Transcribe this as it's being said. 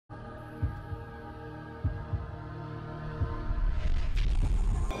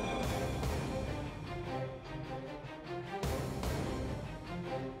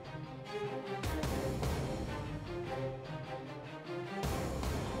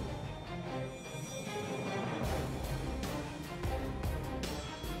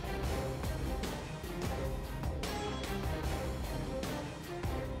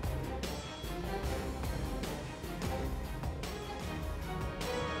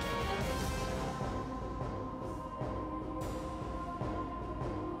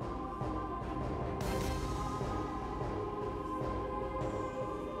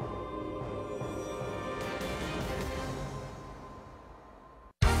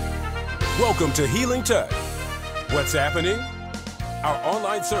Welcome to Healing Touch. What's happening? Our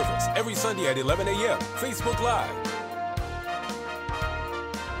online service every Sunday at 11 a.m. Facebook Live.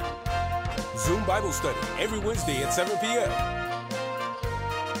 Zoom Bible study every Wednesday at 7 p.m.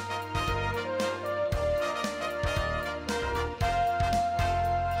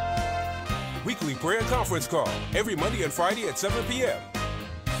 Weekly prayer conference call every Monday and Friday at 7 p.m.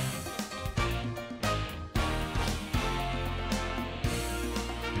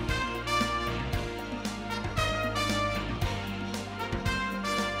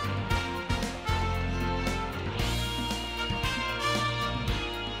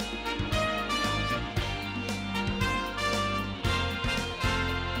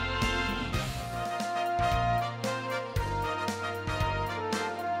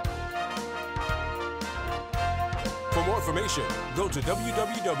 For more information, go to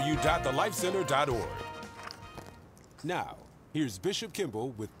www.thelifecenter.org. Now, here's Bishop Kimble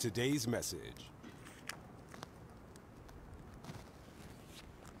with today's message.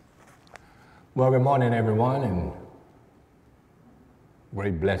 Well, good morning, everyone, and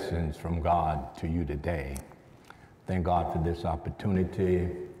great blessings from God to you today. Thank God for this opportunity.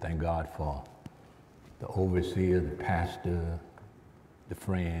 Thank God for the overseer, the pastor, the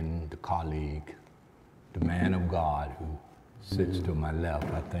friend, the colleague, the man of God who sits to my left.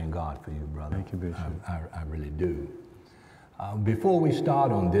 I thank God for you, brother. Thank you, Bishop. I really do. Before we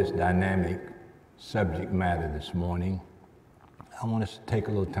start on this dynamic subject matter this morning, I want us to take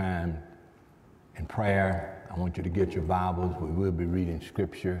a little time in prayer. I want you to get your Bibles. We will be reading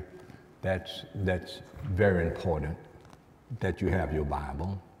scripture. That's very important that you have your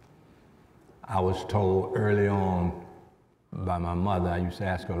Bible. I was told early on by my mother, I used to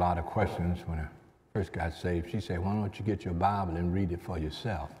ask her a lot of questions when I first got saved. She said, why don't you get your Bible and read it for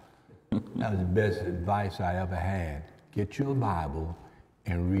yourself? That was the best advice I ever had. Get your Bible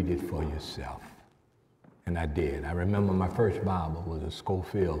and read it for yourself. And I did. I remember my first Bible was a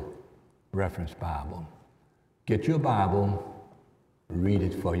Schofield Reference Bible. Get your Bible, read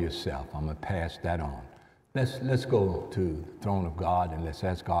it for yourself. I'm going to pass that on. Let's go to the throne of God and let's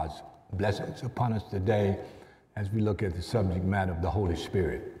ask God's blessings upon us today as we look at the subject matter of the Holy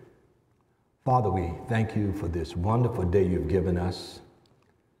Spirit. Father, we thank you for this wonderful day you've given us.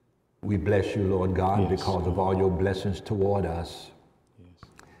 We bless you, Lord God, because of all your blessings toward us. Yes.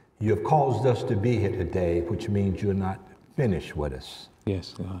 You have caused us to be here today, which means you're not finished with us.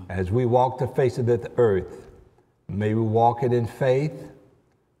 Yes, God. As we walk the face of the earth, may we walk it in faith,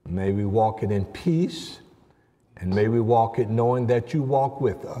 may we walk it in peace, and may we walk it knowing that you walk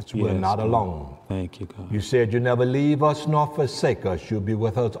with us. We're not alone. Thank you, God. You said you never leave us nor forsake us. You'll be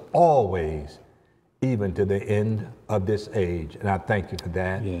with us always, even to the end of this age. And I thank you for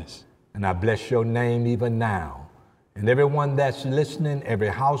that. Yes. And I bless your name even now. And everyone that's listening, every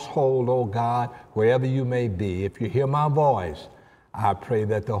household, oh God, wherever you may be, if you hear my voice, I pray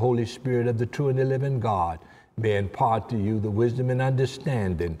that the Holy Spirit of the true and the living God may impart to you the wisdom and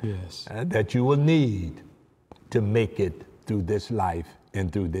understanding that you will need to make it through this life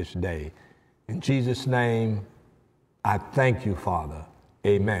and through this day. In Jesus' name, I thank you, Father.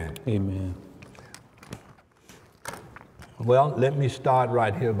 Amen. Amen. Well, let me start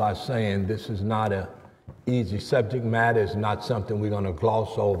right here by saying this is not an easy subject matter. It's not something we're going to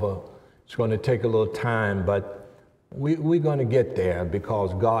gloss over. It's going to take a little time, but we're going to get there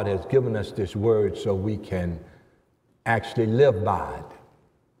because God has given us this word so we can actually live by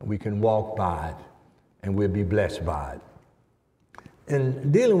it. We can walk by it, and we'll be blessed by it.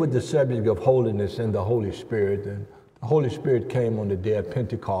 In dealing with the subject of holiness and the Holy Spirit, and the Holy Spirit came on the day of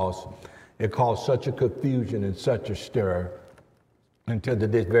Pentecost. It caused such a confusion and such a stir until to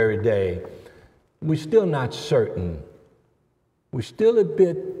this very day. We're still not certain. We're still a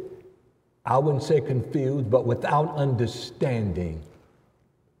bit, I wouldn't say confused, but without understanding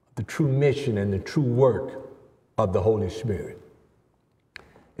the true mission and the true work of the Holy Spirit.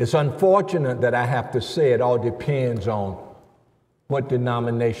 It's unfortunate that I have to say it all depends on what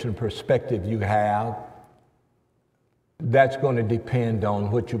denomination perspective you have. that's going to depend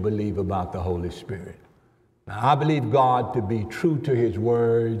on what you believe about the Holy Spirit. Now, I believe God to be true to his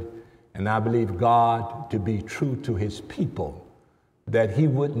word, and I believe God to be true to his people, that he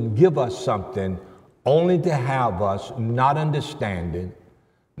wouldn't give us something only to have us not understanding,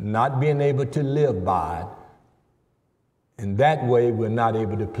 not being able to live by it. In that way, we're not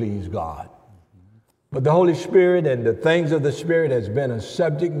able to please God. But the Holy Spirit and the things of the Spirit has been a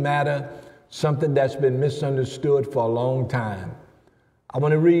subject matter, something that's been misunderstood for a long time. I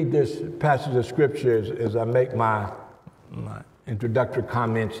want to read this passage of Scripture as I make my introductory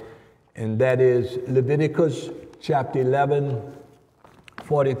comments, and that is Leviticus chapter 11,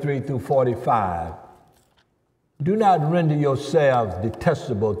 43 through 45. Do not render yourselves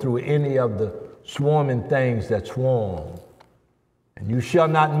detestable through any of the swarming things that swarm. And you shall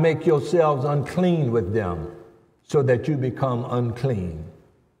not make yourselves unclean with them, so that you become unclean.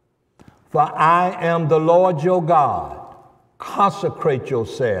 For I am the Lord your God. Consecrate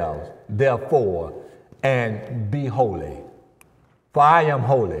yourselves, therefore, and be holy. For I am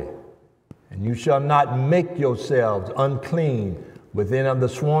holy, and you shall not make yourselves unclean with any of the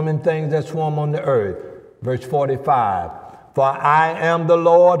swarming things that swarm on the earth. Verse 45, for I am the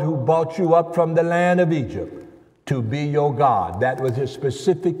Lord who brought you up from the land of Egypt to be your God. That was his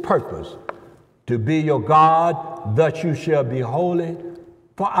specific purpose, to be your God, thus you shall be holy,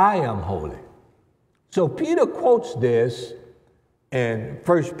 for I am holy. So Peter quotes this in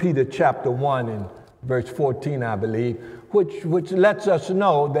 1 Peter chapter 1 and verse 14, I believe, which lets us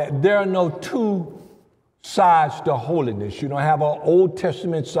know that there are no two sides to holiness. You don't have an Old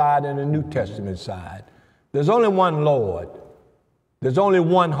Testament side and a New Testament side. There's only one Lord. There's only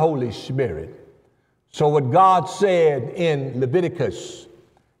one Holy Spirit. So what God said in Leviticus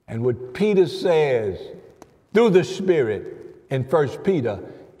and what Peter says through the Spirit in 1 Peter,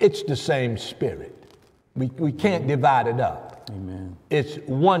 it's the same Spirit. We can't divide it up. Amen. It's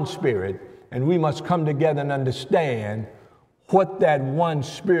one Spirit, and we must come together and understand what that one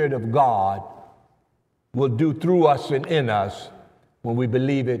Spirit of God will do through us and in us when we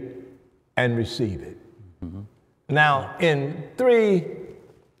believe it and receive it. Mm-hmm. Now, in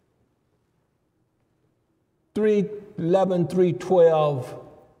 312,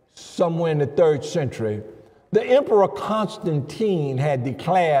 somewhere in the 3rd century, the Emperor Constantine had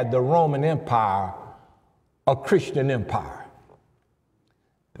declared the Roman Empire a Christian empire.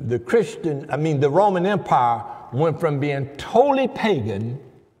 The Roman Empire went from being totally pagan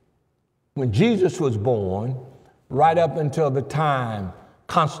when Jesus was born, right up until the time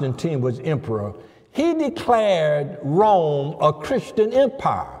Constantine was emperor. He declared Rome a Christian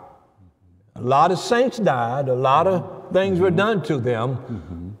empire. A lot of saints died, a lot of things were done to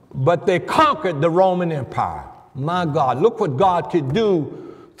them, but they conquered the Roman Empire. My God, look what God could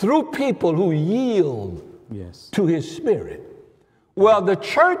do through people who yield to his Spirit. Well, the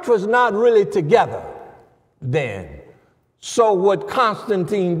church was not really together then. So what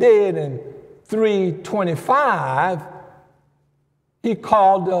Constantine did in 325, he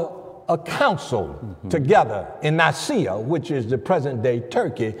called a council together in Nicaea, which is the present-day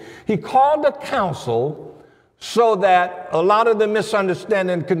Turkey. He called a council so that a lot of the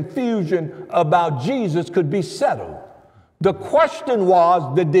misunderstanding and confusion about Jesus could be settled. The question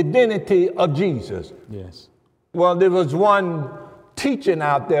was the divinity of Jesus. Yes. Well, there was one teaching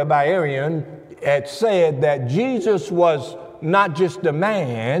out there by Arian that said that Jesus was not just a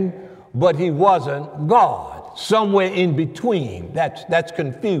man, but he wasn't God, somewhere in between. That's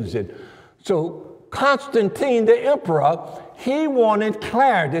confusing. So Constantine, the emperor, he wanted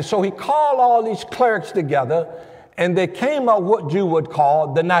clarity. So he called all these clerics together, and they came up with what you would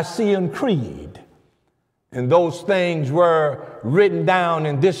call the Nicene Creed. And those things were written down,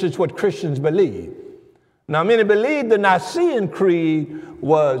 and this is what Christians believe. Now, many believe the Nicene Creed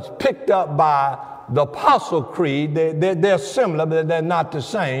was picked up by the Apostle Creed. They're similar, but they're not the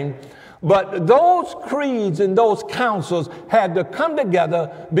same. But those creeds and those councils had to come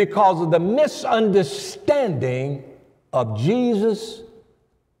together because of the misunderstanding of Jesus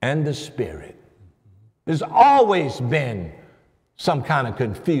and the Spirit. There's always been some kind of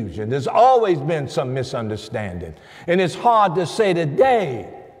confusion. There's always been some misunderstanding. And it's hard to say today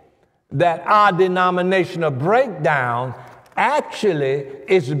that our denominational breakdown actually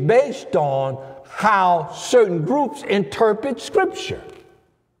is based on how certain groups interpret Scripture.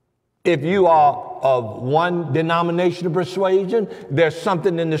 If you are of one denominational persuasion, there's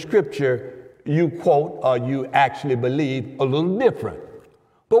something in the Scripture you quote or you actually believe a little different.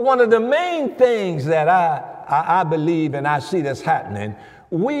 But one of the main things that I believe and I see that's happening,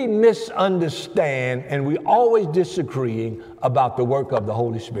 we misunderstand and we always disagreeing about the work of the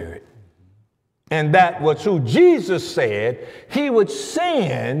Holy Spirit. and that was who Jesus said he would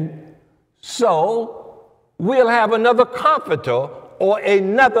send, so we'll have another comforter or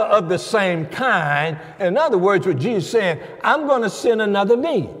another of the same kind. In other words, what Jesus is saying, I'm going to send another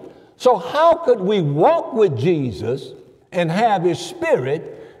me. So how could we walk with Jesus and have his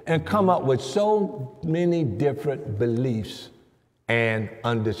spirit and come up with so many different beliefs and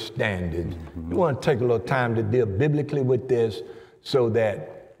understandings? You want to take a little time to deal biblically with this so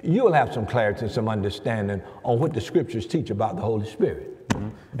that you'll have some clarity and some understanding on what the scriptures teach about the Holy Spirit.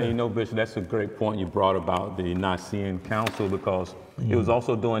 And you know, Bishop, that's a great point you brought about the Nicene Council, because it was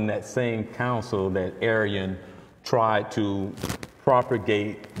also during that same council that Arian tried to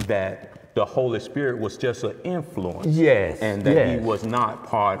propagate that the Holy Spirit was just an influence. Yes. And that he was not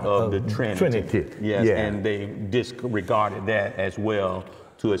part of the Trinity. Yes. Yeah. And they disregarded that as well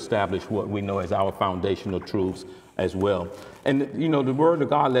to establish what we know as our foundational truths as well. And, you know, the Word of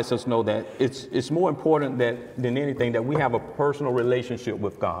God lets us know that it's more important than anything that we have a personal relationship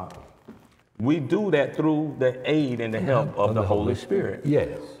with God. We do that through the aid and the help of the Holy Spirit.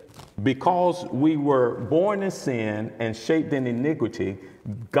 Yes. Because we were born in sin and shaped in iniquity,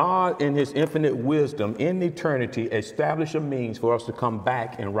 God, in his infinite wisdom, in eternity, established a means for us to come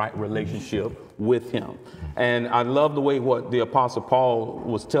back in right relationship with him. And I love the way what the Apostle Paul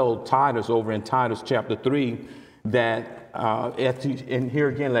was told Titus over in Titus chapter 3, that and here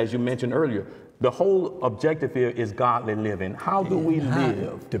again, as you mentioned earlier, the whole objective here is godly living. How do we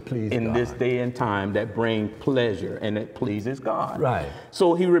live to please in God. this day and time that bring pleasure and that pleases God? Right.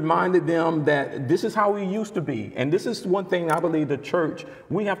 So he reminded them that this is how we used to be. And this is one thing I believe the church,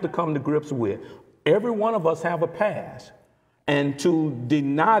 we have to come to grips with. Every one of us have a past. And to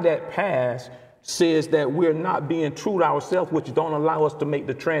deny that past says that we're not being true to ourselves, which don't allow us to make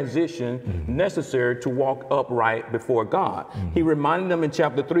the transition necessary to walk upright before God. He reminded them in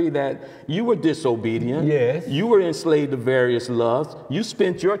chapter 3 that you were disobedient. Yes. You were enslaved to various lusts. You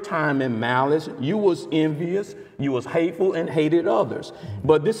spent your time in malice. You was envious. You was hateful and hated others.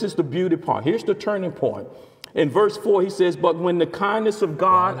 But this is the beauty part. Here's the turning point. In verse 4, he says, but when the kindness of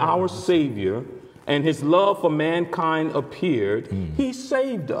God, our Savior, and his love for mankind appeared, he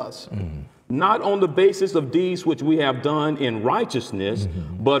saved us. Not on the basis of deeds which we have done in righteousness,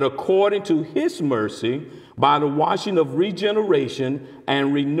 but according to his mercy, by the washing of regeneration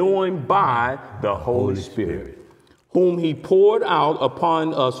and renewing by the Holy Spirit, whom he poured out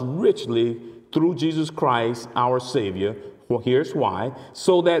upon us richly through Jesus Christ, our Savior. Well, here's why.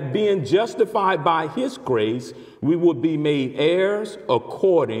 So that being justified by his grace, we would be made heirs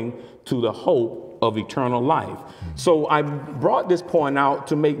according to the hope of eternal life. So I brought this point out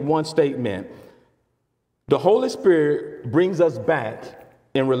to make one statement. The Holy Spirit brings us back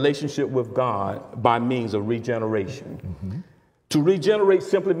in relationship with God by means of regeneration. To regenerate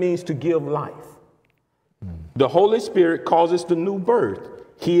simply means to give life. The Holy Spirit causes the new birth.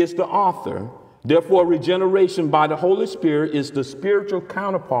 He is the author. Therefore, regeneration by the Holy Spirit is the spiritual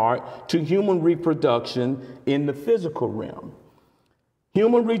counterpart to human reproduction in the physical realm.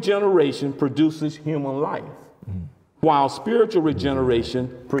 Human regeneration produces human life, while spiritual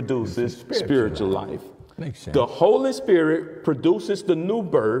regeneration produces spiritual life. Makes sense. The Holy Spirit produces the new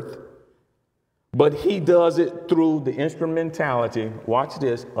birth, but he does it through the instrumentality, watch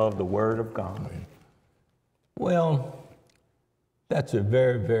this, of the Word of God. Well, that's a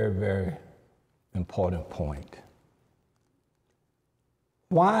very, very, very important point.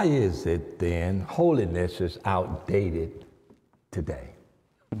 Why is it then holiness is outdated today?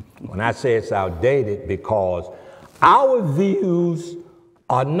 When I say it's outdated, because our views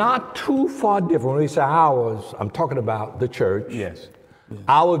are not too far different. When we say ours, I'm talking about the church. Yes.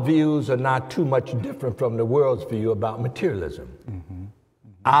 Our views are not too much different from the world's view about materialism.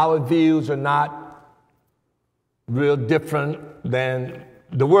 Our views are not real different than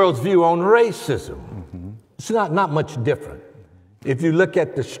the world's view on racism. It's not much different. If you look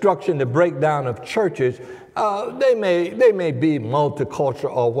at the structure and the breakdown of churches, they may be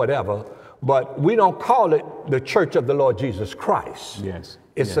multicultural or whatever, but we don't call it the Church of the Lord Jesus Christ. Yes.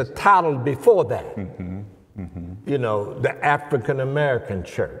 It's a title before that. You know, the African American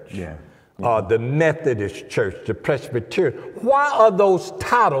Church, the Methodist Church, the Presbyterian. Why are those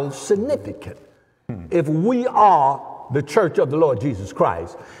titles significant? If we are the Church of the Lord Jesus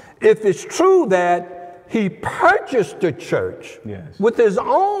Christ, if it's true that he purchased the church with his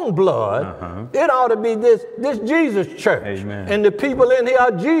own blood, it ought to be this Jesus church. Amen. And the people in here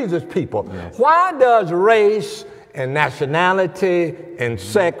are Jesus people. Why does race and nationality and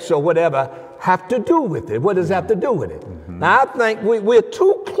sex or whatever have to do with it? What does it have to do with it? Now, I think we're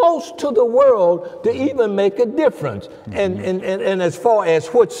too close to the world to even make a difference. And as far as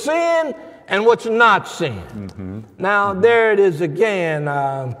what sin and what's not sin. Now, there it is again.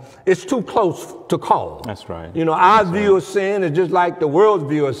 It's too close to call. That's right. You know, our view of sin is just like the world's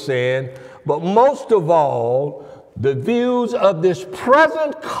view of sin. But most of all, the views of this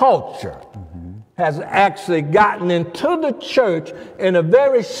present culture has actually gotten into the church in a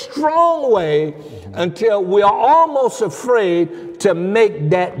very strong way until we are almost afraid to make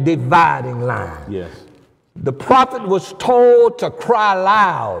that dividing line. Yes. The prophet was told to cry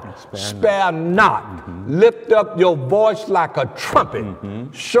loud, spare not, lift up your voice like a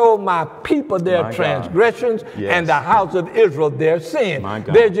trumpet, show my people their transgressions and the house of Israel their sin.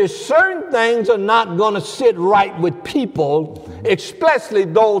 There's just certain things are not going to sit right with people, especially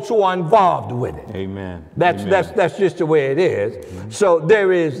those who are involved with it. Amen. That's just the way it is. So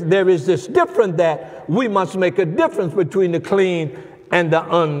there is this difference that we must make a difference between the clean and the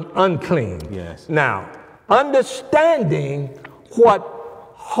unclean. Yes. Now, understanding what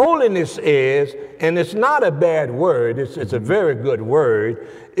holiness is, and it's not a bad word, it's a very good word,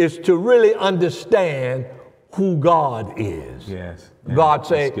 is to really understand who God is. Yes. God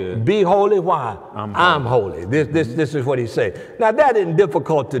say, be holy. Why? I'm holy. This is what he said. Now, that isn't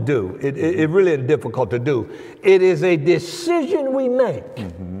difficult to do. It really isn't difficult to do. It is a decision we make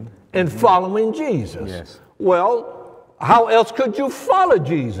in following Jesus. Yes. Well, how else could you follow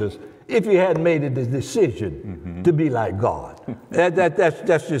Jesus if you hadn't made the decision to be like God?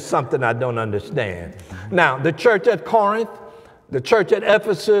 That's just something I don't understand. Now, the church at Corinth, the church at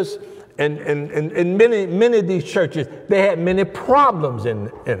Ephesus, and many of these churches, they had many problems in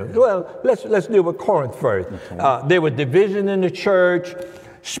it. Well, let's deal with Corinth first. There was division in the church.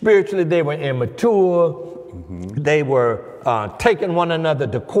 Spiritually, they were immature. They were taking one another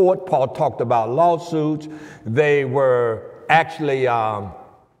to court. Paul talked about lawsuits. They were actually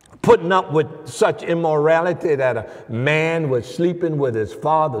putting up with such immorality that a man was sleeping with his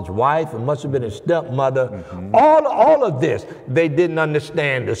father's wife, and must have been his stepmother. All of this, they didn't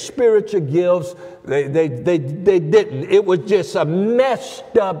understand the spiritual gifts. They didn't. It was just a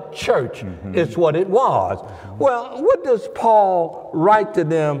messed up church. Is what it was. Well, what does Paul write to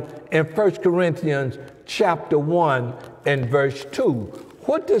them in 1 Corinthians chapter 1 and verse 2?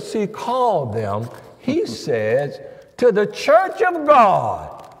 What does he call them? He says, to the church of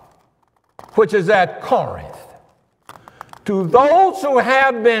God, which is at Corinth, to those who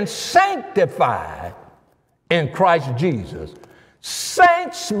have been sanctified in Christ Jesus,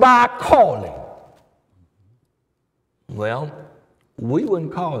 saints by calling. Well, we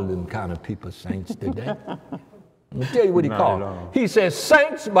wouldn't call them kind of people saints today. Let me tell you what he called. He says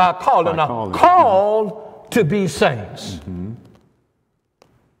saints by calling. Now, called to be saints.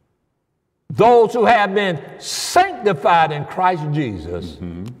 Those who have been sanctified in Christ Jesus,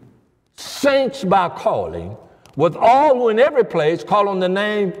 saints by calling, with all who in every place call on the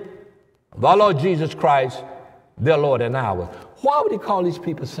name of our Lord Jesus Christ, their Lord and ours. Why would he call these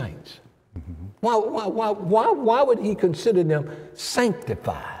people saints? Why would he consider them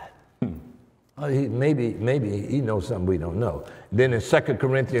sanctified? Maybe he knows something we don't know. Then in 2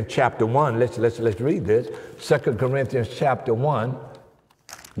 Corinthians chapter 1, let's read this. 2 Corinthians chapter 1,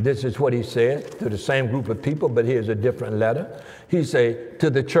 this is what he said to the same group of people, but here's a different letter. He said, to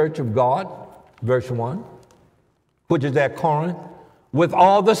the church of God, verse 1, which is at Corinth, with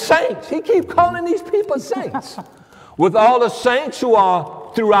all the saints. He keeps calling these people saints. With all the saints who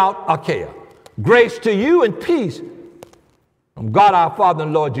are throughout Achaia. Grace to you and peace from God our Father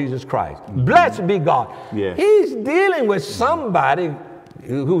and Lord Jesus Christ. Blessed be God. Yeah. He's dealing with somebody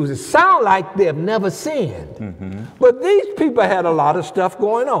who sound like they've never sinned. But these people had a lot of stuff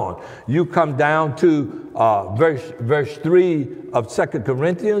going on. You come down to verse 3 of 2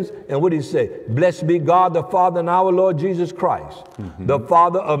 Corinthians, and what do you say? Blessed be God, the Father and our Lord Jesus Christ, the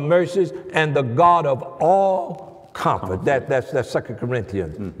Father of mercies and the God of all comfort. That's 2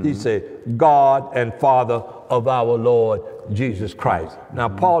 Corinthians. He said, God and Father of our Lord Jesus Christ. Now,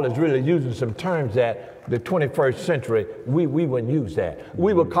 Paul is really using some terms that the 21st century, we wouldn't use that.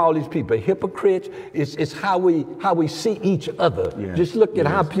 We would call these people hypocrites. It's how we see each other. Yes. Just look at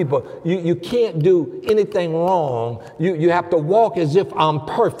how people, you can't do anything wrong. You have to walk as if I'm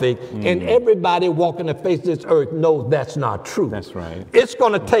perfect, and everybody walking the face of this earth knows that's not true. That's right. It's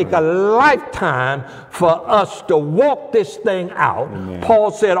going to take a lifetime for us to walk this thing out. Amen.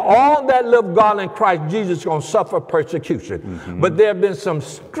 Paul said, all that live God in Christ Jesus is going to suffer persecution. But there have been some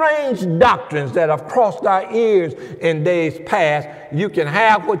strange doctrines that have crossed our ears in days past. You can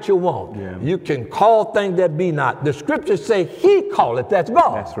have what you want. Yeah. You can call things that be not. The scriptures say he calleth, that's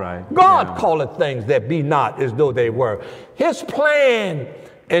God. That's right. God calleth things that be not as though they were. His plan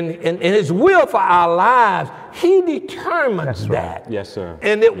and his will for our lives, he determines that. Yes, sir.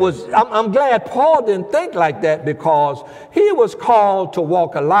 And it was, I'm glad Paul didn't think like that, because he was called to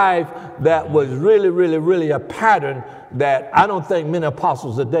walk a life that was really, really, really a pattern that I don't think many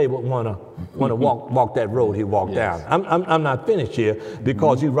apostles today would want to walk that road he walked down. I'm not finished here,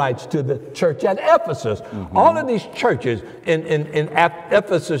 because he writes to the church at Ephesus. All of these churches in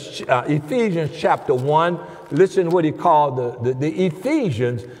Ephesus, Ephesians chapter 1, listen to what he called the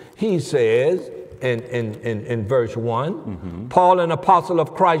Ephesians. He says in verse 1, Paul, an apostle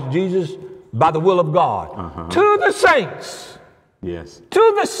of Christ Jesus by the will of God, to the saints. Yes.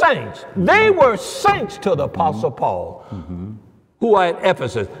 To the saints. They were saints to the apostle Paul, who are at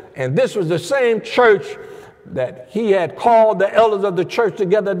Ephesus. And this was the same church that he had called the elders of the church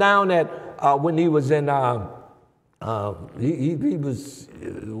together down at when he was in he was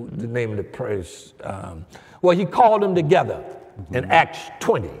the name of the place. Well, he called them together in Acts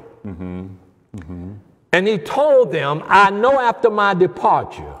 20. And he told them, I know after my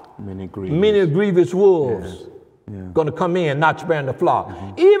departure, many grievous wolves going to come in, not sparing the flock.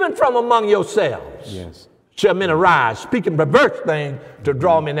 Even from among yourselves shall men arise, speaking perverse things to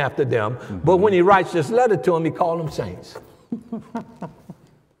draw men after them. But when he writes this letter to them, he called them saints.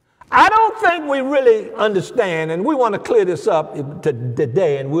 I don't think we really understand, and we want to clear this up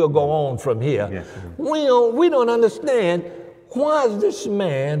today, and we'll go on from here. Yes, we don't understand, why is this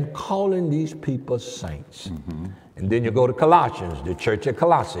man calling these people saints? And then you go to Colossians, the church at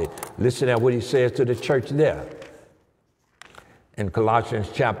Colossae. Listen to what he says to the church there. In Colossians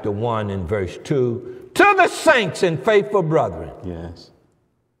chapter 1 and verse 2, to the saints and faithful brethren. Yes.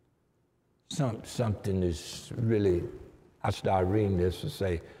 Something is really, I start reading this and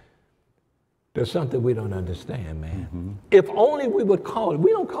say, there's something we don't understand, man. If only we would call it,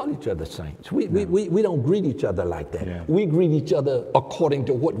 we don't call each other saints. We don't greet each other like that. Yeah. We greet each other according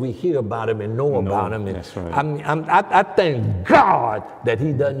to what we hear about him and know about him. And that's right. I thank God that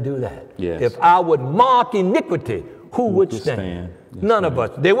he doesn't do that. Yes. If I would mark iniquity, who would stand? None of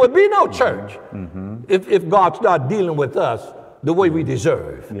us. There would be no church if God started dealing with us the way we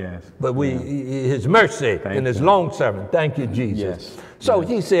deserve. Yes. But his mercy and his long suffering. Thank you, Jesus. Yes. So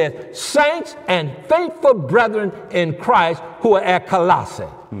he said, saints and faithful brethren in Christ who are at Colossae.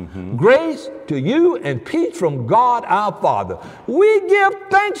 Grace to you and peace from God our Father. We give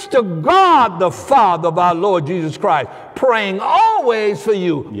thanks to God the Father of our Lord Jesus Christ, praying always for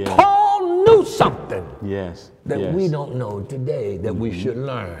you. Yes. Paul knew something that we don't know today that we should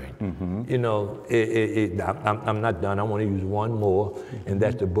learn. You know, I'm not done. I want to use one more, and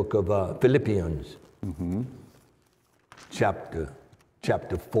that's the book of Philippians, chapter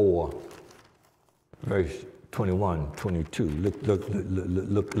 4, verse 21, 22.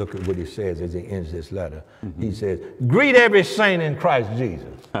 Look at what he says as he ends this letter. He says, greet every saint in Christ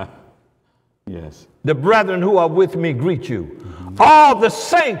Jesus. Yes. The brethren who are with me greet you. All the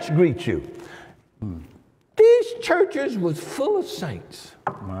saints greet you. These churches was full of saints.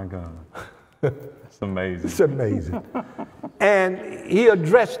 My God. That's amazing. It's amazing. And he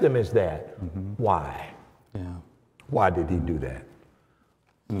addressed them as that. Why? Yeah. Why did he do that?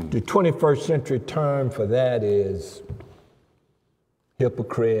 The 21st century term for that is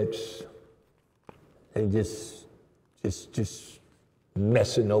hypocrites. They just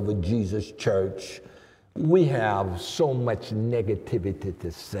messing over Jesus' church. We have so much negativity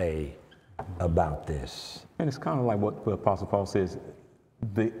to say about this. And it's kind of like what the Apostle Paul says,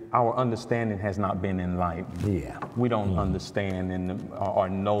 our understanding has not been enlightened. Yeah. We don't understand or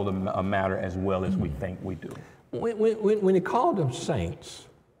know a matter as well as we think we do. When he called them saints,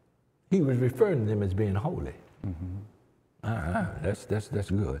 he was referring to them as being holy. That's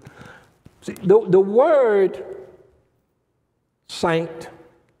good. See, the word saint,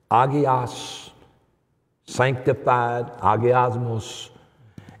 agios, sanctified, agiosmos,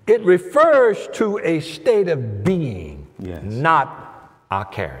 it refers to a state of being, not our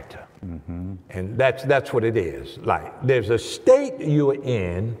character. And that's what it is. Like, there's a state you're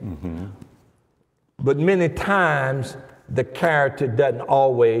in, but many times the character doesn't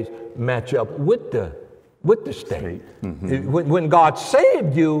always match up with the state. When God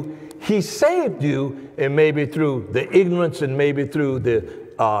saved you, he saved you, and maybe through the ignorance and maybe through the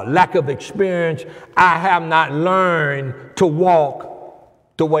lack of experience, I have not learned to walk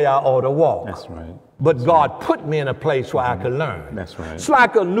the way I ought to walk. That's right. But God put me in a place where I could learn. That's right. It's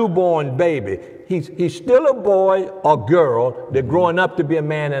like a newborn baby. He's still a boy or girl. They're growing up to be a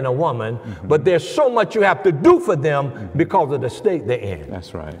man and a woman, but there's so much you have to do for them because of the state they're in.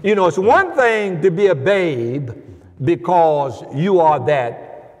 That's right. You know, it's one thing to be a babe because you are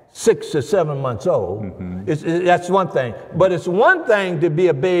that 6 or 7 months old. That's one thing. But it's one thing to be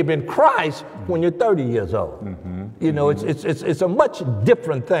a babe in Christ when you're 30 years old. You know, it's a much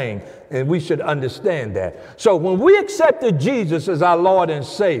different thing, and we should understand that. So when we accepted Jesus as our Lord and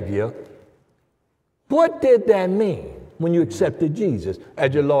Savior, what did that mean when you accepted Jesus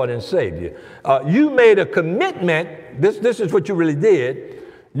as your Lord and Savior? You made a commitment. This is what you really did.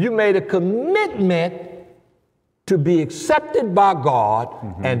 You made a commitment to be accepted by God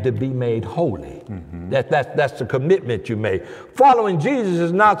and to be made holy. That's the commitment you made. Following Jesus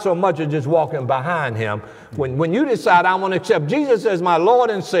is not so much as just walking behind him. When you decide, I want to accept Jesus as my Lord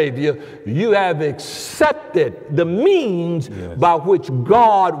and Savior, you have accepted the means by which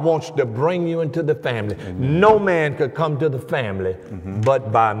God wants to bring you into the family. No man could come to the family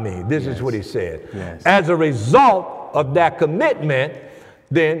but by me. This is what he said. As a result of that commitment,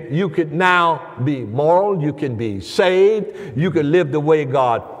 then you could now be moral, you can be saved, you can live the way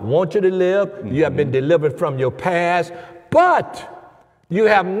God wants you to live, you have been delivered from your past, but you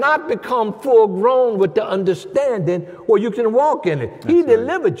have not become full grown with the understanding where you can walk in it. He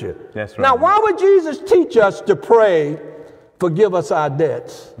delivered you. That's right. Now, why would Jesus teach us to pray, forgive us our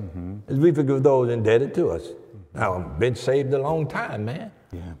debts, as we forgive those indebted to us? Now, I've been saved a long time, man.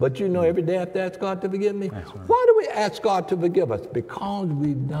 But you know, every day I have to ask God to forgive me. Right. Why do we ask God to forgive us? Because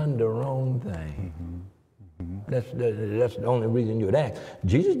we've done the wrong thing. That's the only reason you would ask.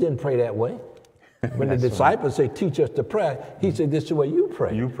 Jesus didn't pray that way. When the disciples say, teach us to pray, he said, this is the way you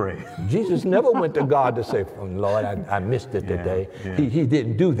pray. You pray. Jesus never went to God to say, oh, Lord, I missed it today. He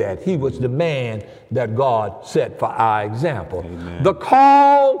didn't do that. He was the man that God set for our example. The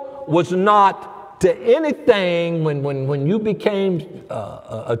call was not to anything. When you became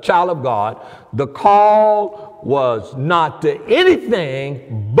a child of God, the call was not to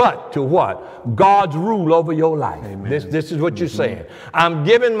anything but to what? God's rule over your life. This is what you're saying. I'm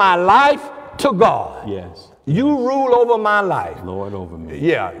giving my life to God. You rule over my life. Lord over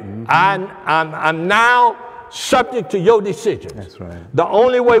me. I'm now subject to your decisions. That's right. The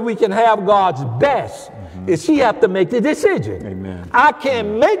only way we can have God's best is he have to make the decision. I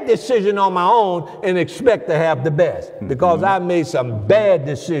can't make decision on my own and expect to have the best because I made some bad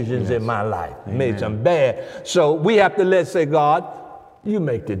decisions in my life. Made some bad. So we have to say, God, you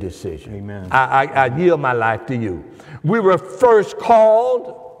make the decision. I yield my life to you. We were first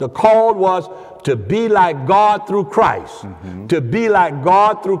called. The call was to be like God through Christ. To be like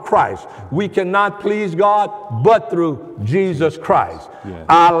God through Christ. We cannot please God but through Jesus Christ.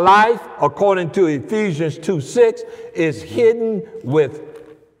 Our life, according to Ephesians 2:6, is hidden with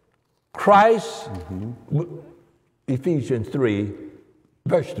Christ. Ephesians 3,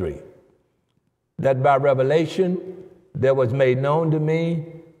 verse 3. That by revelation there was made known to me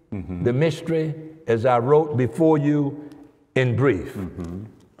the mystery as I wrote before you in brief.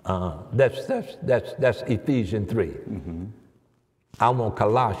 That's Ephesians 3. I want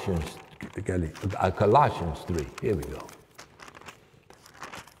Colossians 3. Here we go.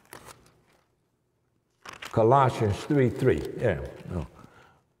 Colossians 3:3. Yeah. No.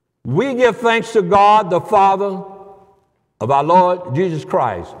 We give thanks to God, the Father of our Lord Jesus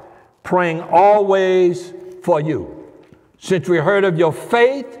Christ, praying always for you, since we heard of your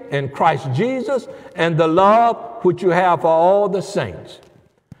faith in Christ Jesus and the love which you have for all the saints,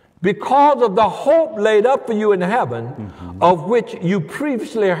 because of the hope laid up for you in heaven, of which you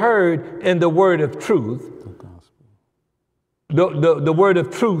previously heard in the word of truth, the word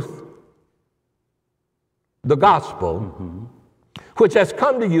of truth, the gospel, which has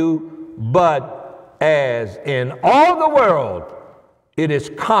come to you, but as in all the world, it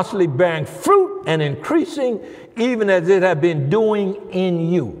is constantly bearing fruit and increasing, even as it has been doing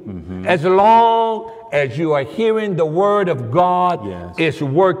in you. As long as you are hearing the word of God, it's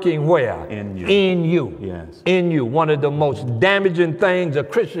working where? In you. In you. In you. One of the most damaging things a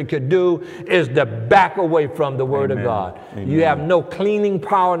Christian could do is to back away from the word of God. You have no cleaning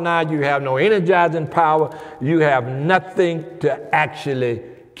power now. You have no energizing power. You have nothing to actually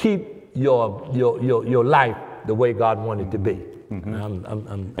keep your life the way God wanted it to be.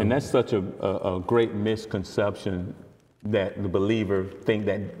 And that's such a great misconception that the believer think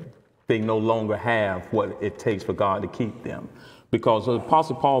that they no longer have what it takes for God to keep them. Because the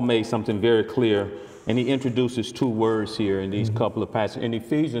Apostle Paul made something very clear, and he introduces two words here in these couple of passages. In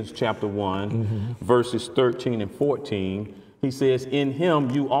Ephesians chapter 1, verses 13 and 14, he says, in him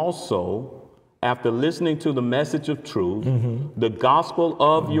you also, after listening to the message of truth, the gospel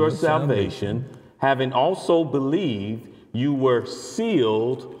of your salvation, having also believed, you were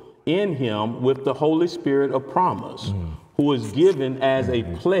sealed in him with the Holy Spirit of promise, who is given as a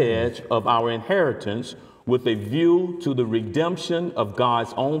pledge of our inheritance with a view to the redemption of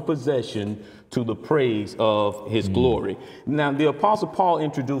God's own possession to the praise of his glory. Now, the Apostle Paul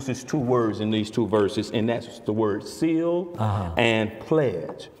introduces two words in these two verses, and that's the word seal and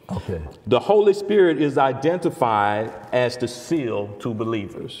pledge. Okay. The Holy Spirit is identified as the seal to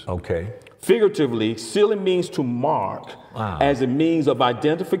believers. Okay. Figuratively, sealing means to mark as a means of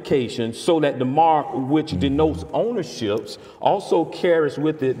identification, so that the mark, which denotes ownerships, also carries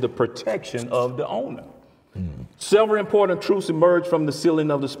with it the protection of the owner. Several important truths emerge from the sealing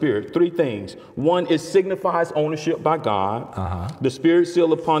of the Spirit. Three things. One, it signifies ownership by God. The Spirit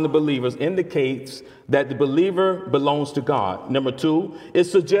seal upon the believers indicates that the believer belongs to God. Number two, it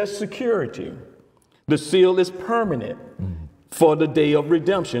suggests security. The seal is permanent for the day of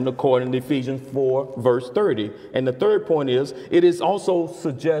redemption, according to Ephesians 4, verse 30. And the third point is, it is also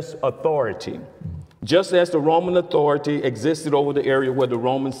suggests authority. Just as the Roman authority existed over the area where the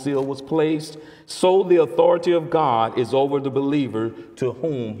Roman seal was placed, so the authority of God is over the believer to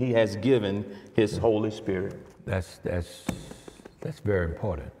whom he has given his Holy Spirit. That's very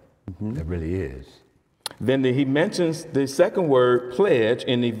important. That really is. Then he mentions the second word, pledge,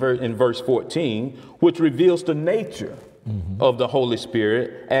 in verse 14, which reveals the nature of the Holy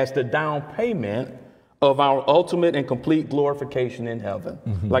Spirit as the down payment of our ultimate and complete glorification in heaven.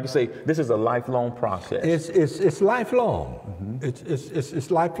 Like I say, this is a lifelong process. It's lifelong.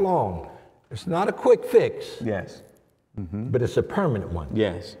 It's lifelong. It's not a quick fix. Yes. But it's a permanent one.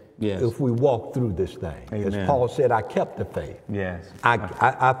 Yes. Yes. If we walk through this thing. Amen. As Paul said, I kept the faith. Yes.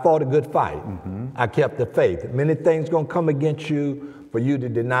 I fought a good fight. I kept the faith. Many things going to come against you for you to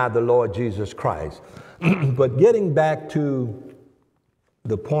deny the Lord Jesus Christ. But getting back to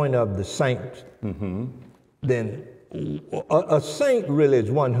the point of the saints, then a saint really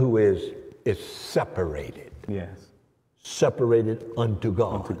is one who is separated. Yes. Separated unto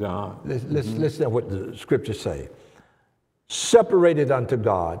God. Unto God. Listen to what the scriptures say. Separated unto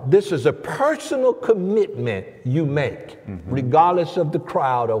God. This is a personal commitment you make, regardless of the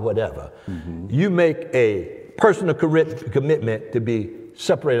crowd or whatever. You make a personal commitment to be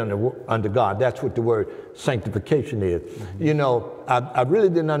separated unto God. That's what the word sanctification is. You know, I really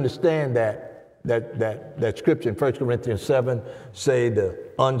didn't understand that scripture in 1 Corinthians 7 say the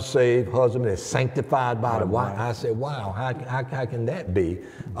unsaved husband is sanctified by the wife. I said, wow, how can that be?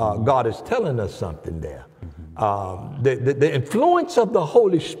 God is telling us something there. The influence of the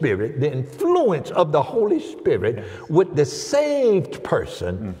Holy Spirit, with the saved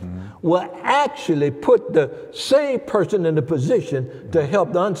person will actually put the saved person in the position to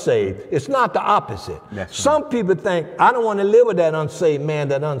help the unsaved. It's not the opposite. Some people think, I don't want to live with that unsaved man,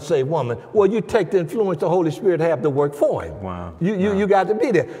 that unsaved woman. Well, you take the influence the Holy Spirit have to work for him. Wow. You got to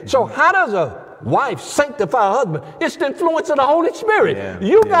be there. So how does a wife sanctify a husband? It's the influence of the Holy Spirit.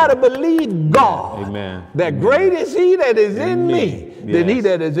 You got to believe God. That great is he that is in me than he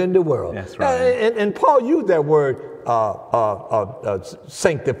that is in the world. That's right. And Paul used that word,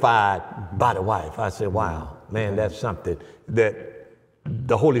 sanctified by the wife. I said, wow, man, that's something that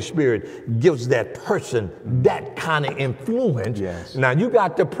the Holy Spirit gives that person that kind of influence. Now you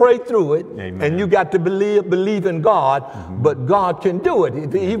got to pray through it, and you got to believe in God, but God can do it.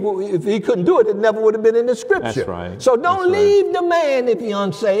 If he couldn't do it, it never would have been in the scripture. That's right. So don't leave the man if he's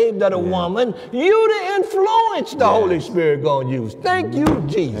unsaved or the woman. You the influence the Holy Spirit gonna use. Thank you,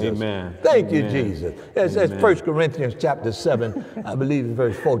 Jesus. Amen. Thank you, Jesus. That's 1 Corinthians chapter 7, I believe in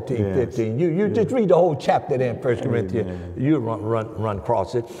verse 14, 15. You just read the whole chapter there in 1 Corinthians. You run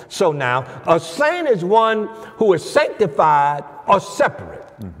across it. So now, a saint is one who is sanctified or separate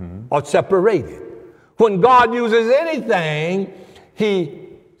or separated. When God uses anything, he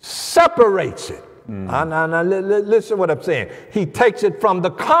separates it. Now, listen to what I'm saying. He takes it from the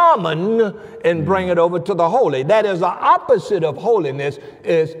common and bring it over to the holy. That is the opposite of holiness,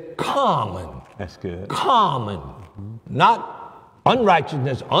 is common. That's good. Common. Not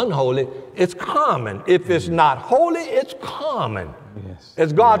unrighteousness, unholy. It's common. If it's not holy, it's common.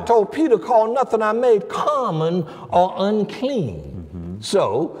 As God told Peter, call nothing I made common or unclean.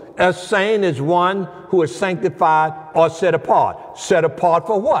 So a saint is one who is sanctified or set apart. Set apart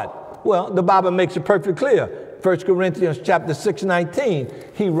for what? Well, the Bible makes it perfectly clear. 1 Corinthians chapter 6:19,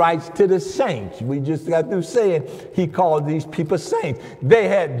 he writes to the saints. We just got through saying he called these people saints. They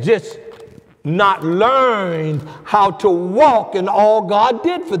had just not learned how to walk in all God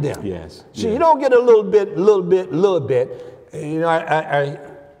did for them. See, you don't get a little bit. You know, I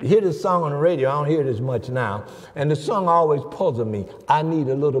hear this song on the radio. I don't hear it as much now. And the song always puzzles me. I need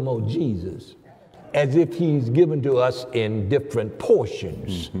a little more Jesus. As if he's given to us in different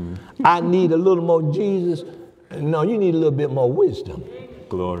portions. I need a little more Jesus. No, you need a little bit more wisdom.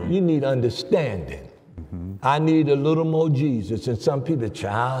 Glory. You need understanding. I need a little more Jesus. And some people,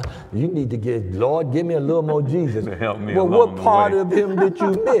 child, you need to get, Lord, give me a little more Jesus. Help me well, along what part the way. of him did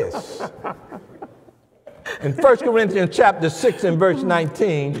you miss? In 1 Corinthians chapter 6 and verse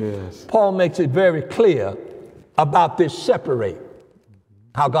 19, Yes. Paul makes it very clear about this separate,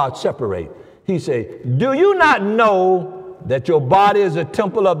 how God separates. He says, do you not know that your body is a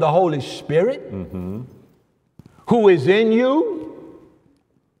temple of the Holy Spirit, who is in you,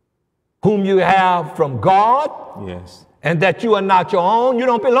 whom you have from God, Yes. and that you are not your own? You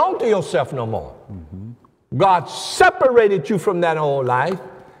don't belong to yourself no more. God separated you from that old life.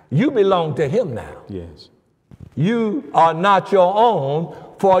 You belong to him now. Yes. You are not your own,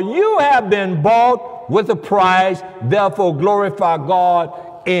 for you have been bought with a price. Therefore, glorify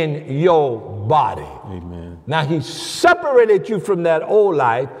God in your body. Amen. Now, he separated you from that old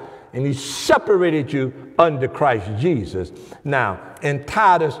life, and he separated you under Christ Jesus. Now, in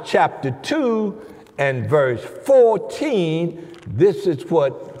Titus chapter 2 and verse 14, this is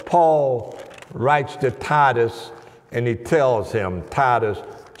what Paul writes to Titus, and he tells him, Titus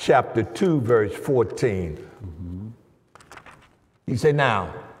chapter 2, verse 14. He said,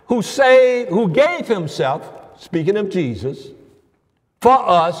 now, who gave himself, speaking of Jesus, for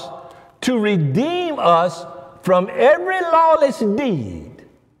us to redeem us from every lawless deed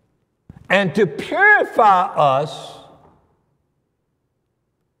and to purify us,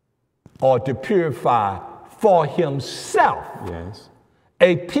 or to purify for himself, Yes.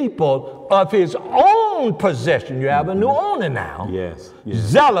 a people of his own possession. You have a new owner now. Yes. Yes.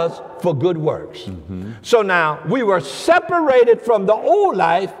 Zealous for good works. So now we were separated from the old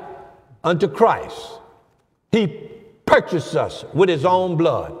life unto Christ. He purchased us with his own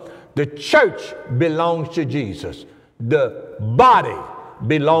blood. The church belongs to Jesus. The body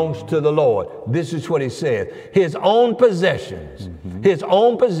belongs to the Lord. This is what he says. His own possessions, his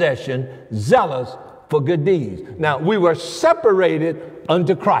own possession, zealous for good deeds. Now, we were separated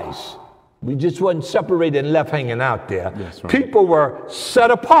unto Christ. We just wasn't separated and left hanging out there. That's right. People were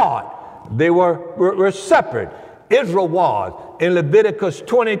set apart. They were separate. Israel was. In Leviticus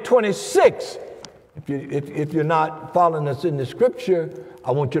 20:26, if you're not following us in the scripture,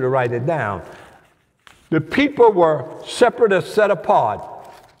 I want you to write it down. The people were separate or set apart.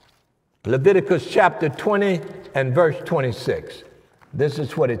 Leviticus chapter 20 and verse 26. This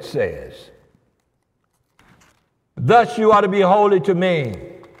is what it says. Thus you ought to be holy to me,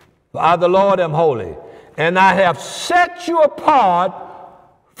 for I the Lord am holy, and I have set you apart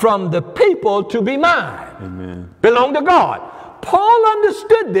from the people to be mine. Amen. Belong to God. Paul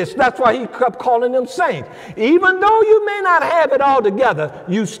understood this. That's why he kept calling them saints. Even though you may not have it all together,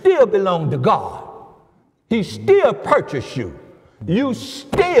 you still belong to God. He still purchased you. You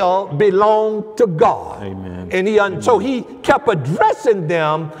still belong to God. Amen. And so he kept addressing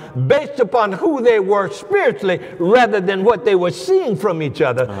them based upon who they were spiritually rather than what they were seeing from each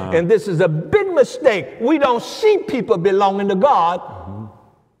other. And this is a big mistake. We don't see people belonging to God.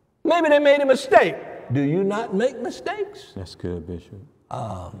 Maybe they made a mistake. Do you not make mistakes? That's good, Bishop.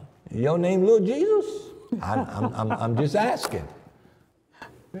 Your name, Lord Jesus? I'm just asking.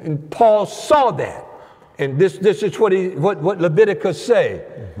 And Paul saw that. And this is what Leviticus say.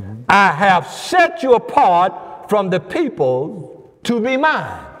 I have set you apart from the people to be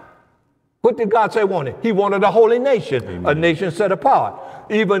mine. What did God say he wanted? He wanted a holy nation, a nation set apart.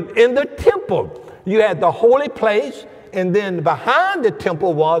 Even in the temple, you had the holy place, and then behind the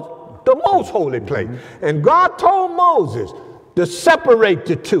temple was the most holy place. And God told Moses to separate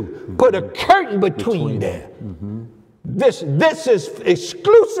the two, put a curtain between them. This is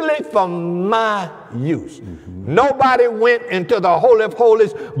exclusively for my use. Nobody went into the Holy of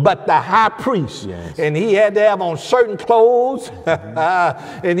Holies but the high priest. Yes. And he had to have on certain clothes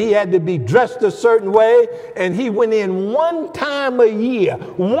and he had to be dressed a certain way. And he went in one time a year,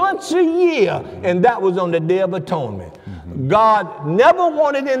 once a year, and that was on the Day of Atonement. God never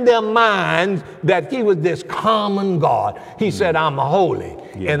wanted in their minds that he was this common God. He said, I'm holy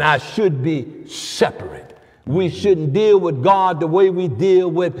and I should be separate. We shouldn't deal with God the way we deal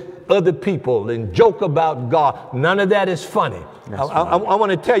with other people and joke about God. None of that is funny. I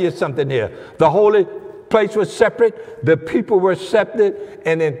want to tell you something here. The holy place was separate. The people were separate.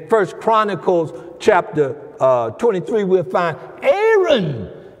 And in 1 Chronicles chapter 23, we'll find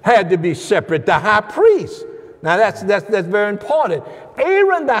Aaron had to be separate, the high priest. Now that's very important.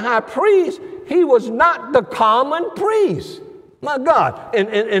 Aaron, the high priest, he was not the common priest. My God,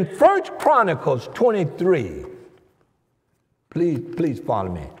 in 1 Chronicles 23, please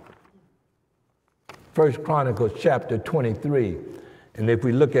follow me. 1 Chronicles chapter 23, and if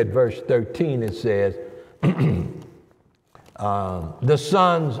we look at verse 13, it says, the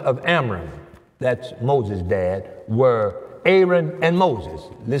sons of Amram, that's Moses' dad, were Aaron and Moses.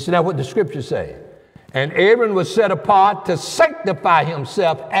 Listen to what the scriptures say. And Aaron was set apart to sanctify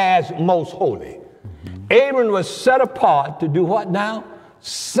himself as most holy. Aaron was set apart to do what now?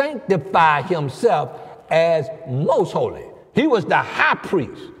 Sanctify himself as most holy. He was the high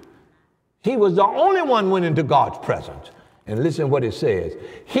priest. He was the only one went into God's presence. And listen what it says.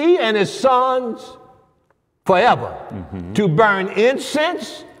 He and his sons forever to burn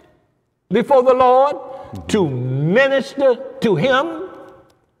incense before the Lord, to minister to him,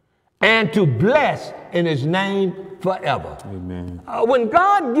 and to bless in his name forever. Amen. When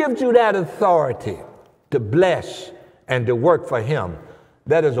God gives you that authority to bless and to work for him,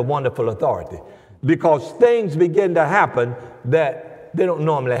 that is a wonderful authority, because things begin to happen that they don't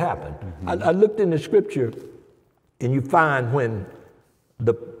normally happen. I looked in the scripture, and you find when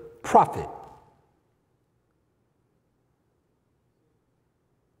the prophet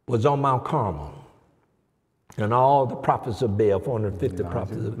was on Mount Carmel, and all the prophets of Baal, 450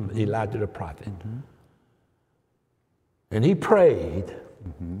 prophets of Elijah the prophet. And he prayed,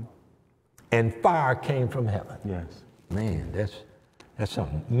 and fire came from heaven. Yes. Man, that's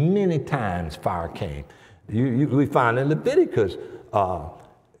something. Many times fire came. We find in Leviticus,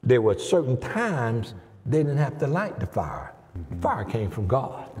 there were certain times they didn't have to light the fire. Fire came from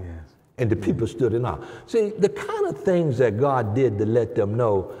God. Yes. And the people stood in awe. See, the kind of things that God did to let them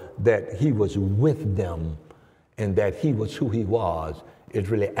know that he was with them and that he was who he was is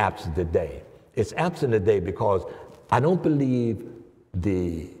really absent today. It's absent today because I don't believe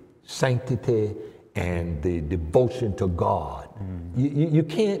the sanctity and the devotion to God. You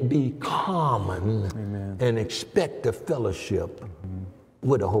can't be common and expect a fellowship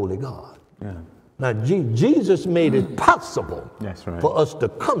with a holy God. Yeah. Now, Jesus made it possible That's right. for us to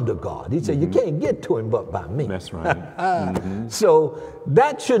come to God. He said, you can't get to him but by me. That's right. So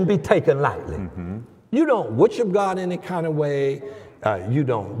that shouldn't be taken lightly. You don't worship God any kind of way. You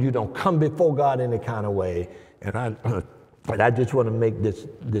don't come before God any kind of way. But I just want to make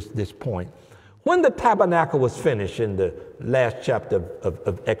this point. When the tabernacle was finished in the last chapter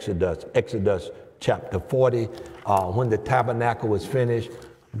of Exodus, Exodus chapter 40, when the tabernacle was finished,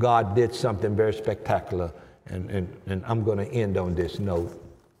 God did something very spectacular, and I'm going to end on this note.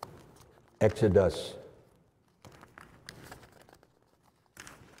 Exodus,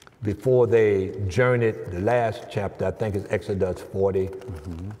 before they journeyed, the last chapter, I think it's Exodus 40.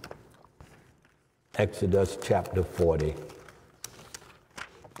 Exodus chapter 40.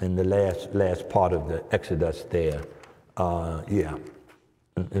 In the last part of the Exodus there,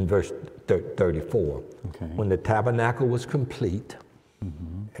 in verse 34. Okay. When the tabernacle was complete,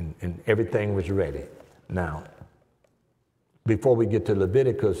 and everything was ready. Now, before we get to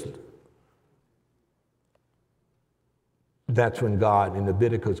Leviticus, that's when God, in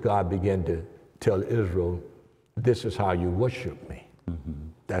Leviticus, God began to tell Israel, this is how you worship me.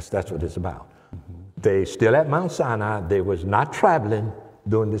 That's what it's about. They still at Mount Sinai. They was not traveling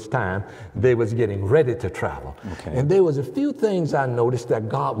during this time. They was getting ready to travel. Okay. And there was a few things I noticed that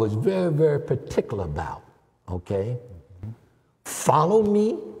God was very, very particular about. Okay? Follow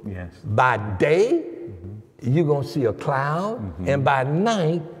me. Yes. By day, you're going to see a cloud, and by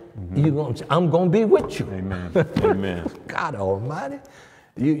night, I'm going to be with you. Amen. Amen. God Almighty.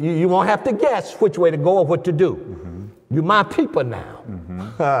 You won't have to guess which way to go or what to do. You're my people now.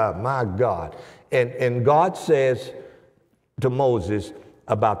 My God. And God says to Moses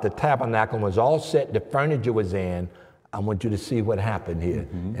about the tabernacle was all set, the furniture was in. I want you to see what happened here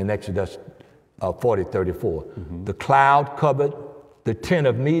in Exodus 40:34. The cloud covered the tent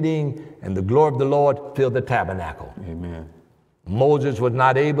of meeting, and the glory of the Lord filled the tabernacle. Amen. Moses was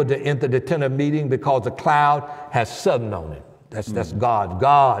not able to enter the tent of meeting because the cloud has settled on it. That's God.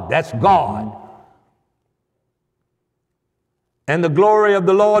 That's God. And the glory of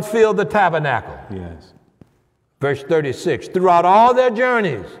the Lord filled the tabernacle. Yes. Verse 36, throughout all their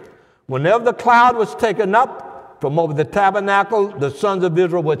journeys, whenever the cloud was taken up from over the tabernacle, the sons of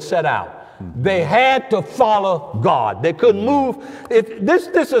Israel would set out. They had to follow God. They couldn't move.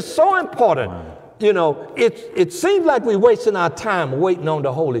 This is so important. You know, it seems like we're wasting our time waiting on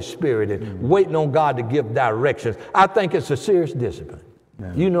the Holy Spirit and waiting on God to give directions. I think it's a serious discipline.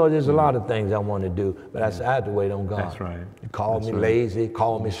 Yeah. You know, there's a lot of things I want to do, but I have to wait on God. That's right. Call me lazy,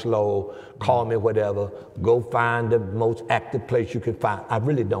 call me slow, call me whatever. Go find the most active place you can find. I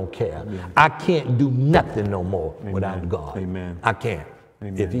really don't care. Yeah. I can't do nothing no more without God. Amen. I can't.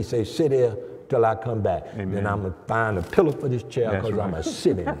 Amen. If he says, sit here till I come back, then I'm going to find a pillow for this chair because I'm going to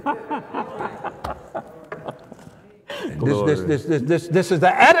sit in it. This is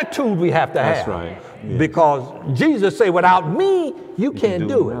the attitude we have to have. That's right. Yes. Because Jesus said, without me, You can't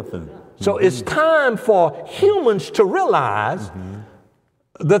do it. Nothing. So it's time for humans to realize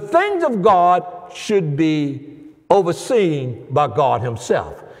the things of God should be overseen by God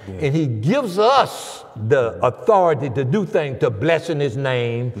himself. And he gives us the authority to do things, to bless in his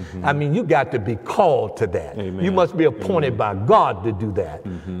name. I mean, you got to be called to that. Amen. You must be appointed by God to do that.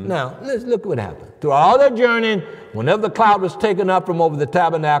 Now, let's look what happened. Through all their journey, whenever the cloud was taken up from over the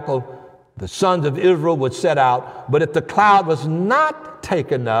tabernacle, the sons of Israel would set out. But if the cloud was not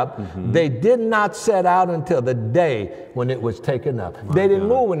taken up, they did not set out until the day when it was taken up. They didn't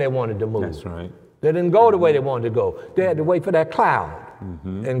move when they wanted to move. That's right. They didn't go the way they wanted to go. They had to wait for that cloud.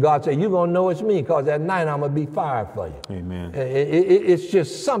 And God said, you're going to know it's me, because at night I'm going to be fired for you. Amen. It's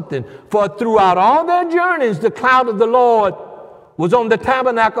just something. For throughout all their journeys, the cloud of the Lord was on the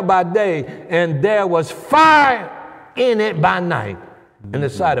tabernacle by day, and there was fire in it by night, in the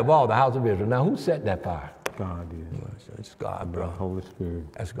sight of all the house of Israel. Now, who set that fire? God did. It's God, bro. The Holy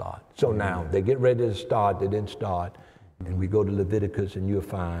Spirit. That's God. So now they get ready to start. They didn't start. And we go to Leviticus, and you'll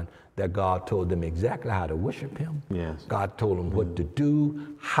find that God told them exactly how to worship him. Yes. God told them what to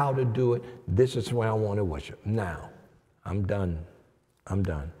do, how to do it. This is where I want to worship. Now, I'm done.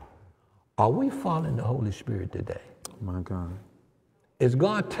 Are we following the Holy Spirit today? My God. Is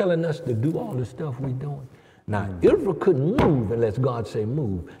God telling us to do all the stuff we're doing? Now, Israel couldn't move unless God said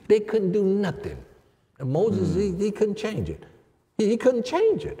move. They couldn't do nothing. And Moses, he couldn't change it. He couldn't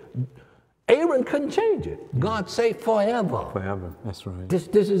change it. Aaron couldn't change it. God said forever. Forever. That's right. This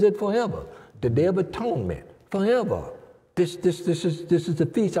is it forever. The Day of Atonement, forever. This is the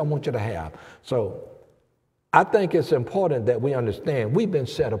feast I want you to have. So I think it's important that we understand we've been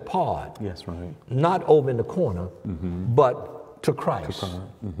set apart. Yes, right. Not over in the corner, but to Christ.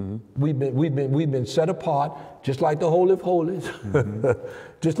 We've been set apart, just like the Holy of Holies,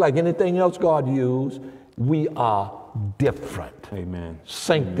 just like anything else God used. We are different. Amen.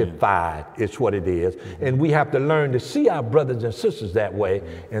 Sanctified is what it is. And we have to learn to see our brothers and sisters that way.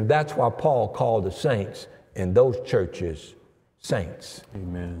 And that's why Paul called the saints in those churches saints.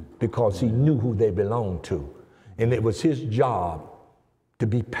 Amen. Because he knew who they belonged to. And it was his job to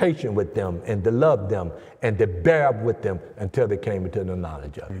be patient with them and to love them and to bear up with them until they came into the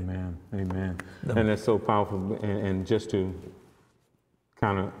knowledge of it. Amen. Amen. And that's so powerful. And just to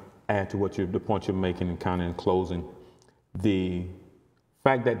kind of add to the point you're making, and kind of in closing, the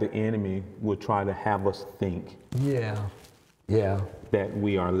fact that the enemy would try to have us think that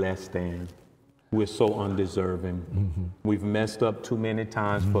we are less than, we're so undeserving. We've messed up too many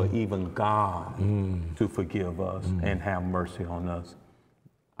times for even God to forgive us and have mercy on us.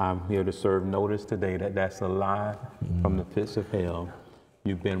 I'm here to serve notice today that that's a lie from the pits of hell.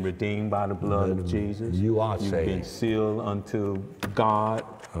 You've been redeemed by the blood of Jesus. You are saved. You've been sealed unto God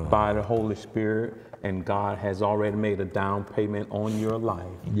by the Holy Spirit, and God has already made a down payment on your life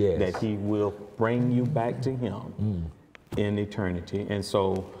that he will bring you back to him in eternity. And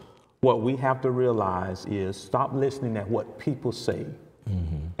so what we have to realize is stop listening at what people say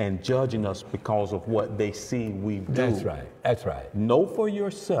and judging us because of what they see we do. That's right. That's right. Know for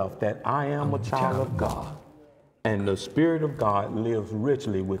yourself that I am a child of God. And the Spirit of God lives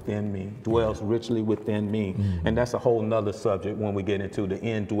richly within me, dwells richly within me. And that's a whole nother subject when we get into the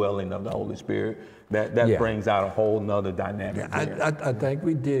indwelling of the Holy Spirit. That brings out a whole nother dynamic. I think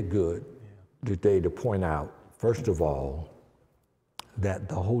we did good today to point out, first of all, that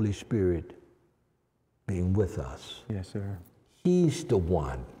the Holy Spirit being with us. Yes, sir. He's the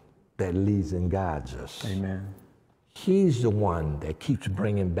one that leads and guides us. Amen. He's the one that keeps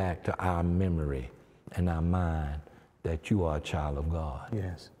bringing back to our memory and our mind that you are a child of God.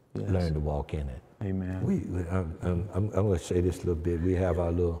 Yes. Learn to walk in it. Amen. I'm going to say this a little bit. We have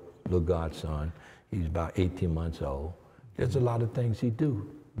our little godson. He's about 18 months old. There's a lot of things he do.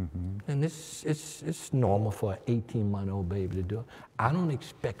 And it's normal for an 18-month-old baby to do it. I don't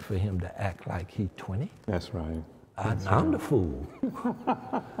expect for him to act like he's 20. That's right. I'm the fool.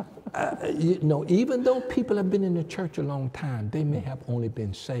 Even though people have been in the church a long time, they may have only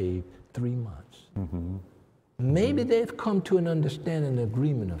been saved 3 months. Maybe they've come to an understanding and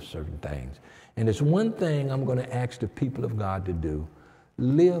agreement of certain things. And it's one thing I'm going to ask the people of God to do.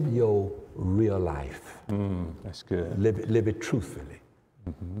 Live your real life. That's good. Live it truthfully.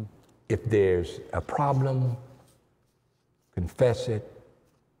 If there's a problem, confess it,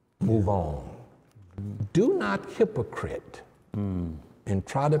 move on. Do not hypocrite and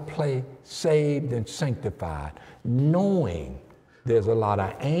try to play saved and sanctified, knowing there's a lot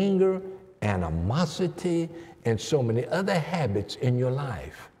of anger, animosity, and so many other habits in your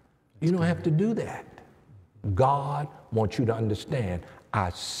life. You don't have to do that. God wants you to understand, I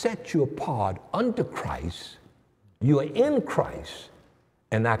set you apart unto Christ You are in Christ,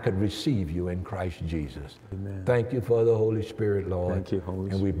 and I could receive you in Christ Jesus. Amen. Thank you for the Holy Spirit, Lord. Thank you, Holy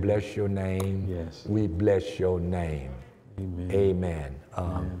And we Spirit. bless your name. Yes. We bless your name. Amen.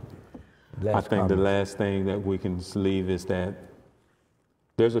 Amen. I think the last thing that we can leave is that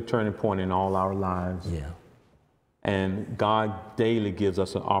there's a turning point in all our lives. Yeah. And God daily gives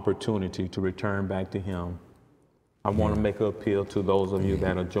us an opportunity to return back to him. I want to make an appeal to those of you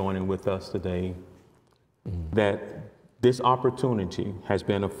that are joining with us today, that this opportunity has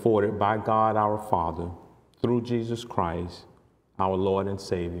been afforded by God our Father through Jesus Christ, our Lord and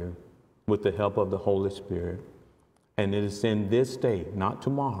Savior, with the help of the Holy Spirit. And it is in this day, not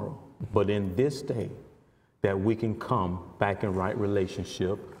tomorrow, but in this day, that we can come back in right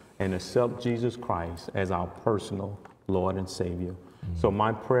relationship and accept Jesus Christ as our personal Lord and Savior. So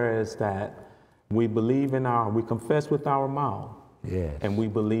my prayer is that we confess with our mouth, and we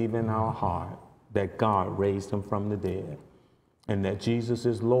believe in our heart that God raised him from the dead, and that Jesus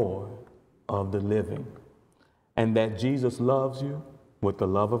is Lord of the living, and that Jesus loves you with the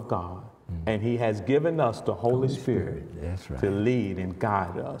love of God. And he has given us the Holy Spirit to lead and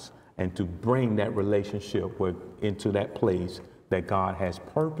guide us and to bring that relationship into that place that God has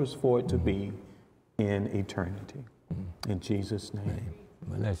purpose for it to be in eternity. In Jesus' name.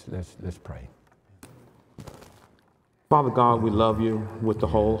 Well, let's pray. Father God, we love you with the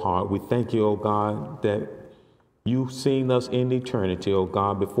whole heart. We thank you, oh God, that you've seen us in eternity, oh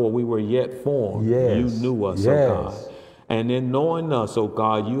God. Before we were yet formed, you knew us, oh God. And in knowing us, oh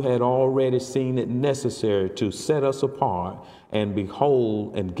God, you had already seen it necessary to set us apart and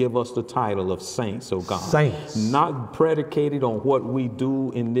behold and give us the title of saints, oh God. Saints. Not predicated on what we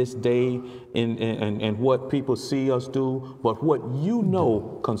do in this day and what people see us do, but what you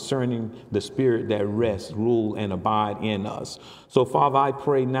know concerning the spirit that rests, rule, and abide in us. So, Father, I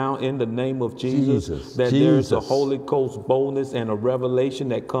pray now in the name of Jesus that there's a Holy Ghost boldness and a revelation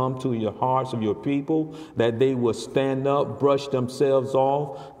that come to your hearts of your people, that they will stand up, brush themselves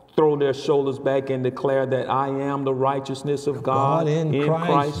off, throw their shoulders back and declare that I am the righteousness of God in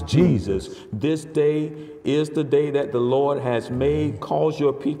Christ Jesus. This day is the day that the Lord has made. Cause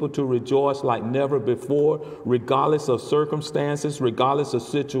your people to rejoice like never before, regardless of circumstances, regardless of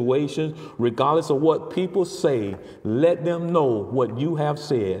situations, regardless of what people say. Let them know what you have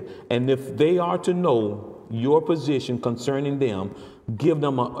said. And if they are to know your position concerning them, give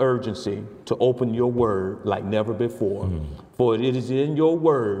them an urgency to open your word like never before. For it is in your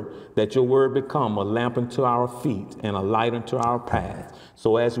word that your word become a lamp unto our feet and a light unto our path.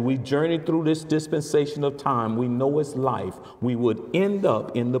 So as we journey through this dispensation of time, we know it's life. We would end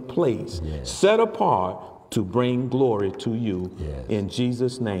up in the place set apart to bring glory to you. In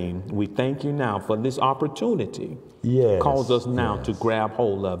Jesus' name, we thank you now for this opportunity. Cause us now to grab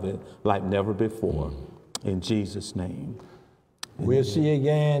hold of it like never before. In Jesus' name. We'll see you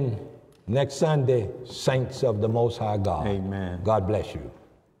again next Sunday, saints of the Most High God. Amen. God bless you.